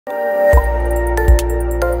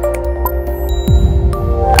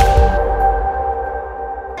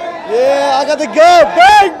Yeah, I got the gun.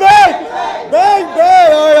 Bang, bang, bang,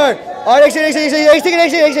 bang. All right. All right, एक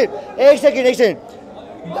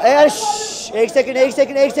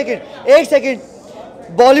second.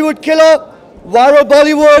 Bollywood killer,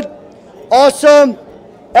 ViralBollywood, awesome,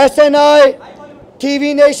 SNI,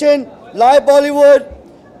 TV Nation, Live Bollywood,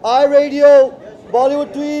 iRadio,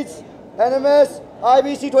 Bollywood Tweets, NMS,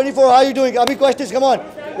 IBC 24. How are you doing? Abhi questions, come on.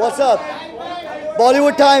 What's up?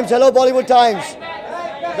 Bollywood Times, hello Bollywood Times.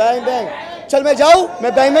 Bang bang. चल मैं जाऊँ?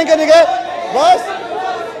 मैं bang bang करने गया? बस?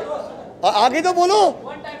 आगे तो बोलो.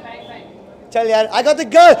 चल यार, I got the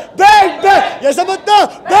girl. Bang bang. ये सब बता.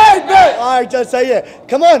 Bang bang. Alright, चल सही है.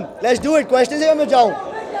 Come on, let's do it. Questions है मैं जाऊँ.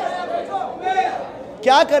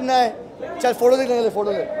 क्या करना है? चल फोटो देख लेंगे,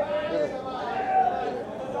 फोटो देख.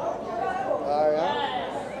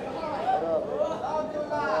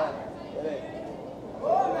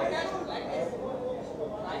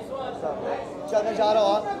 चल मैं जा रहा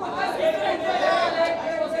हूँ.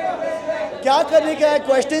 क्या करने का है?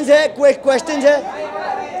 क्वेश्चंस है, क्वेश्चंस है.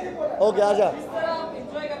 ओके आजा.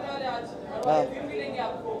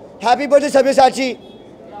 Happy birthday Sabyasachi.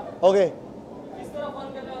 ओके.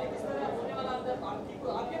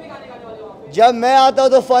 जब मैं आता हूँ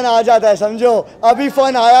तो फन आ जाता है, समझो. अभी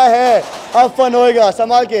फन आया है, अब फन होएगा.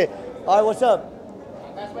 संभाल के. Alright, what's up?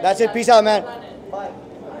 That's it. Peace out, man.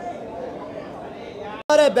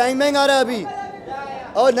 आ रहा है, बैंग बैंग आ रहा है अभी.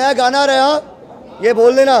 और नया गाना आ रहा है. हाँ ये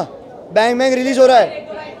बोल देना. बैंग बैंग रिलीज हो रहा है.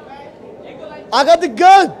 I got the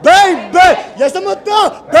girl, bang bang. ये समझता,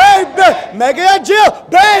 bang bang. मैं गया जेल,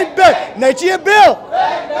 bang bang. नहीं चाहिए बिल.